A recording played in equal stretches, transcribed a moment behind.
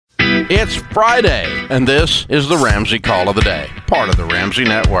It's Friday, and this is the Ramsey Call of the Day, part of the Ramsey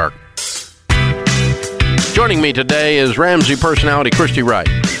Network. Joining me today is Ramsey personality Christy Wright.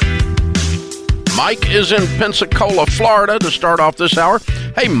 Mike is in Pensacola, Florida to start off this hour.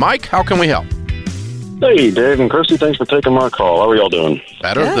 Hey, Mike, how can we help? Hey, Dave and Christy, thanks for taking my call. How are y'all doing?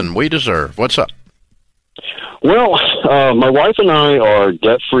 Better than we deserve. What's up? Well, my wife and I are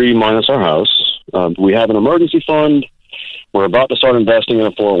debt-free minus our house. We have an emergency fund. We're about to start investing in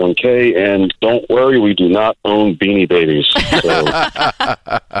a 401k, and don't worry, we do not own Beanie Babies. So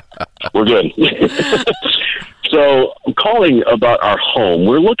we're good. So I'm calling about our home.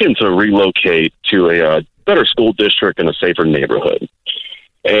 We're looking to relocate to a better school district and a safer neighborhood.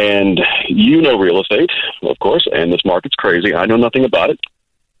 And you know real estate, of course, and this market's crazy. I know nothing about it.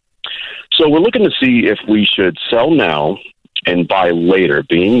 So we're looking to see if we should sell now and buy later,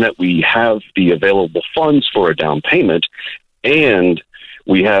 being that we have the available funds for a down payment and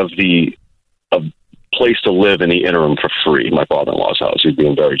we have the place to live in the interim for free. My father-in-law's house. He's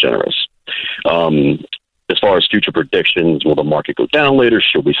being very generous. As far as future predictions, will the market go down later?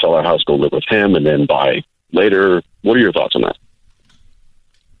 Should we sell our house, go live with him, and then buy later? What are your thoughts on that?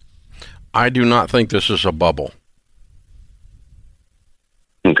 I do not think this is a bubble.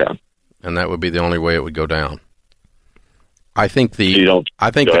 Okay. And that would be the only way it would go down. I think the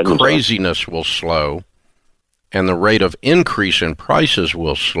craziness will slow and the rate of increase in prices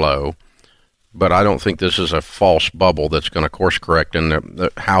will slow, but I don't think this is a false bubble that's going to course correct, and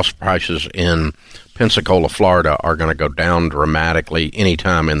the house prices in Pensacola, Florida are going to go down dramatically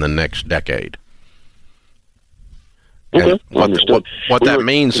anytime in the next decade. Okay, what that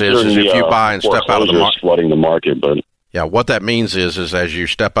means is if you buy and step out of the market, flooding the market, but yeah, what that means is as you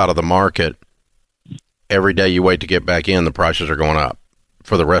step out of the market, every day you wait to get back in, the prices are going up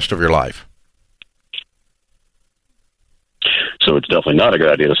for the rest of your life. So it's definitely not a good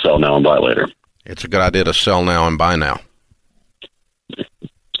idea to sell now and buy later. It's a good idea to sell now and buy now.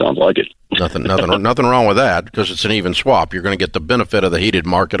 Sounds like it. Nothing wrong with that, because it's an even swap. You're going to get the benefit of the heated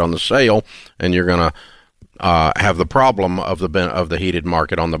market on the sale, and you're going to have the problem of the heated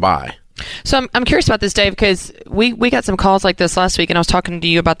market on the buy. So I'm curious about this, Dave, because we got some calls like this last week, and I was talking to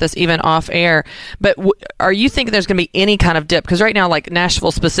you about this even off air. But are you thinking there's going to be any kind of dip? Because right now, like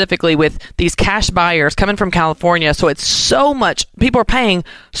Nashville specifically, with these cash buyers coming from California, so it's so much, people are paying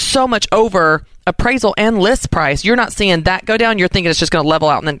so much over appraisal and list price. You're not seeing that go down. You're thinking it's just going to level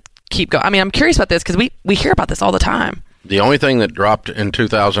out and then keep going. I mean, I'm curious about this because we hear about this all the time. The only thing that dropped in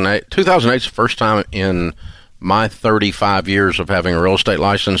 2008 is the first time in my 35 years of having a real estate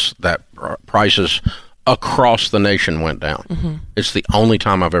license that prices across the nation went down. Mm-hmm. It's the only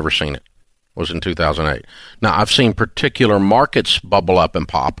time I've ever seen it, was in 2008. Now, I've seen particular markets bubble up and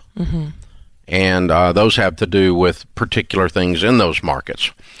pop, mm-hmm. and those have to do with particular things in those markets.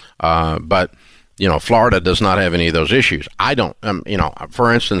 But, Florida does not have any of those issues. I don't,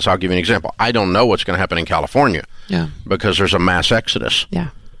 for instance, I'll give you an example. I don't know what's going to happen in California because there's a mass exodus. Yeah.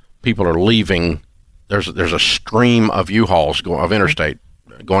 People are leaving. There's a stream of U-Hauls of interstate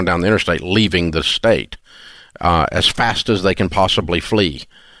going down the interstate, leaving the state as fast as they can possibly flee,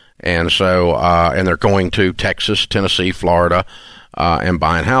 and so and they're going to Texas, Tennessee, Florida, and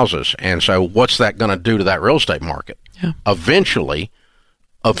buying houses. And so, what's that going to do to that real estate market? Yeah. Eventually,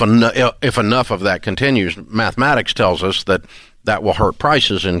 if enough of that continues, mathematics tells us that will hurt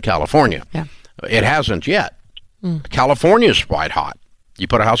prices in California. Yeah. It hasn't yet. California's quite hot. You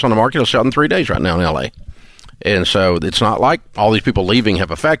put a house on the market, it'll sell in 3 days right now in L.A. And so it's not like all these people leaving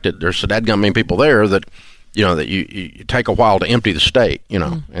have affected. There's so dadgum many people there that, that you take a while to empty the state,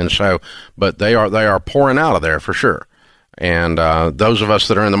 And so, but they are pouring out of there for sure. And those of us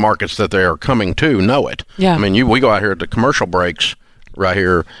that are in the markets that they are coming to know it. Yeah. I mean, we go out here at the commercial breaks right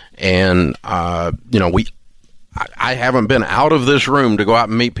here, and, I haven't been out of this room to go out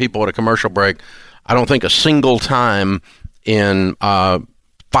and meet people at a commercial break. I don't think a single time in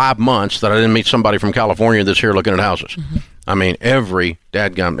 5 months that I didn't meet somebody from California that's here looking at houses. Mm-hmm. I mean, every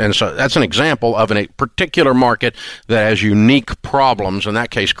dadgum. And so that's an example of a particular market that has unique problems, in that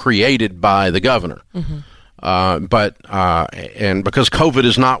case created by the governor. Mm-hmm. And because COVID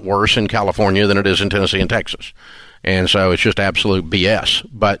is not worse in California than it is in Tennessee and Texas. And so it's just absolute BS.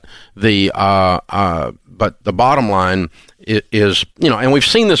 But the bottom line is, and we've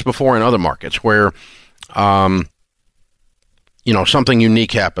seen this before in other markets where, something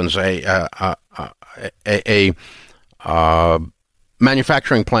unique happens. A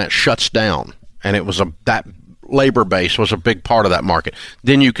manufacturing plant shuts down, and it was that labor base was a big part of that market.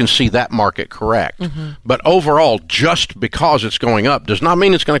 Then you can see that market correct. Mm-hmm. But overall, just because it's going up does not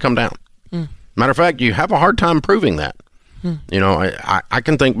mean it's going to come down. Matter of fact, you have a hard time proving that. You know, I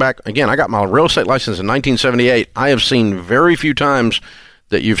can think back, again, I got my real estate license in 1978. I have seen very few times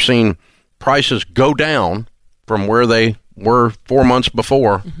that you've seen prices go down from where they were 4 months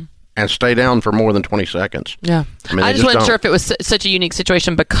before and stay down for more than 20 seconds. Yeah. I mean, I just wasn't sure if it was such a unique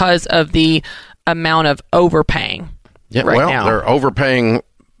situation because of the amount of overpaying. Yeah, right well, now. they're overpaying,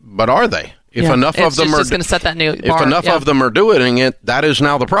 but are they? If enough of them are just going to set that new bar. If enough of them are doing it, that is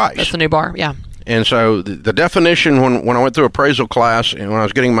now the price. That's the new bar, yeah. And so the definition, when I went through appraisal class and when I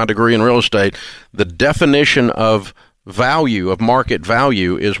was getting my degree in real estate, the definition of value, of market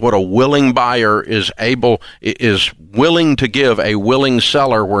value, is what a willing buyer is willing to give a willing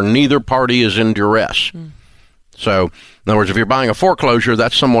seller where neither party is in duress. So, in other words, if you're buying a foreclosure,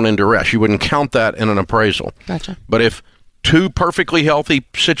 that's someone in duress. You wouldn't count that in an appraisal. Gotcha. But if two perfectly healthy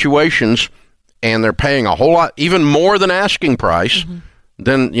situations and they're paying a whole lot, even more than asking price,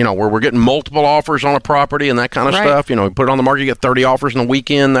 then, you know, where we're getting multiple offers on a property and that kind of stuff, you know, we put it on the market, you get 30 offers in a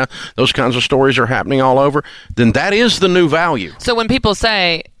weekend, those kinds of stories are happening all over, then that is the new value. So when people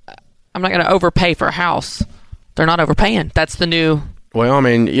say, I'm not going to overpay for a house, they're not overpaying. That's the new... Well, I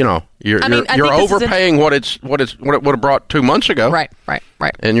mean, you know, you're overpaying what it would have brought 2 months ago. Right.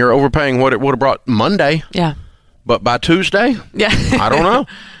 And you're overpaying what it would have brought Monday. Yeah. But by Tuesday? Yeah. I don't know.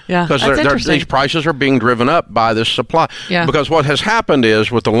 Yeah. Because these prices are being driven up by this supply. Yeah. Because what has happened is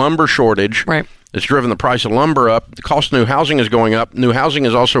with the lumber shortage, it's driven the price of lumber up. The cost of new housing is going up. New housing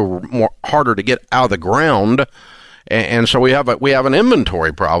is also harder to get out of the ground. And so we have an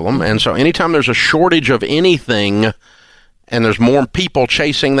inventory problem. And so anytime there's a shortage of anything and there's more people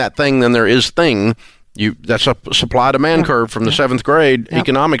chasing that thing than there is thing, that's a supply-demand curve from the 7th grade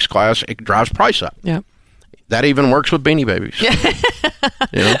economics class. It drives price up. Yeah. That even works with Beanie Babies.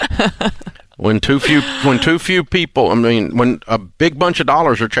 You know? When too few people, I mean, when a big bunch of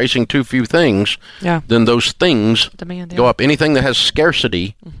dollars are chasing too few things, then those things go up. Anything that has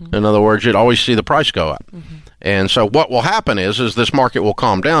scarcity, in other words, you'd always see the price go up. And so what will happen is this market will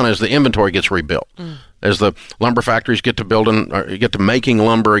calm down as the inventory gets rebuilt. As the lumber factories get to making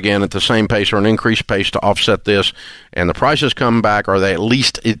lumber again at the same pace or an increased pace to offset this, and the prices come back, or they at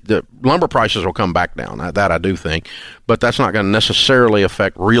least the lumber prices will come back down. That I do think, but that's not going to necessarily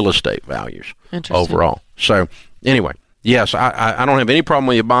affect real estate values overall. So anyway, yes, I don't have any problem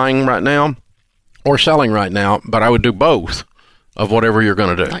with you buying right now or selling right now, but I would do both of whatever you're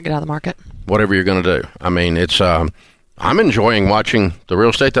going to do. Not get out of the market. Whatever you're going to do. I mean, it's I'm enjoying watching the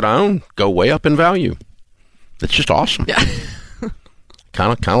real estate that I own go way up in value. It's just awesome. Yeah.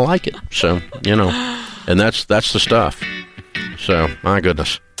 kind of like it. So, you know, and that's the stuff. So, my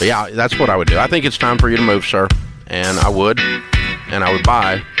goodness. But yeah, that's what I would do. I think it's time for you to move, sir. And I would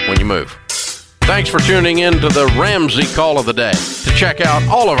buy when you move. Thanks for tuning in to the Ramsey Call of the Day. To check out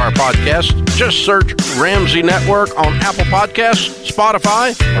all of our podcasts, just search Ramsey Network on Apple Podcasts,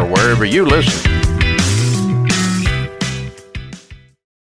 Spotify, or wherever you listen.